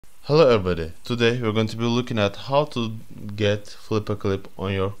Hello everybody, today we're going to be looking at how to get Flipaclip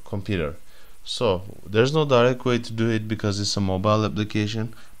on your computer. So there's no direct way to do it because it's a mobile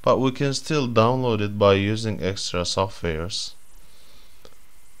application, but we can still download it by using extra softwares.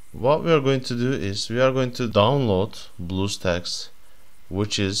 What we are going to do is we are going to download BlueStacks,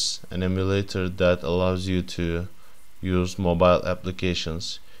 which is an emulator that allows you to use mobile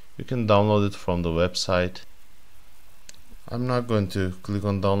applications. You can download it from the website. I'm not going to click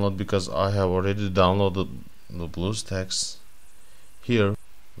on download because I have already downloaded the BlueStacks. Here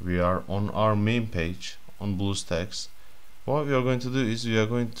we are on our main page on BlueStacks. What we are going to do is we are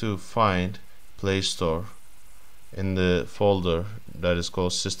going to find Play Store in the folder that is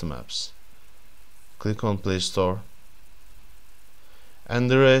called System Apps. Click on Play Store,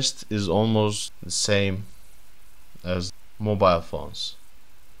 and the rest is almost the same as mobile phones.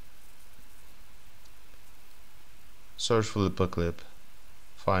 Search for Flipaclip,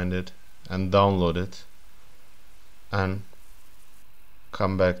 find it and download it, and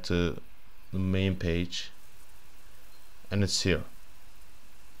come back to the main page, and it's here.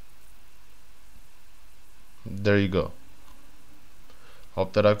 There you go.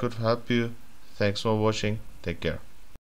 Hope that I could help you. Thanks for watching. Take care.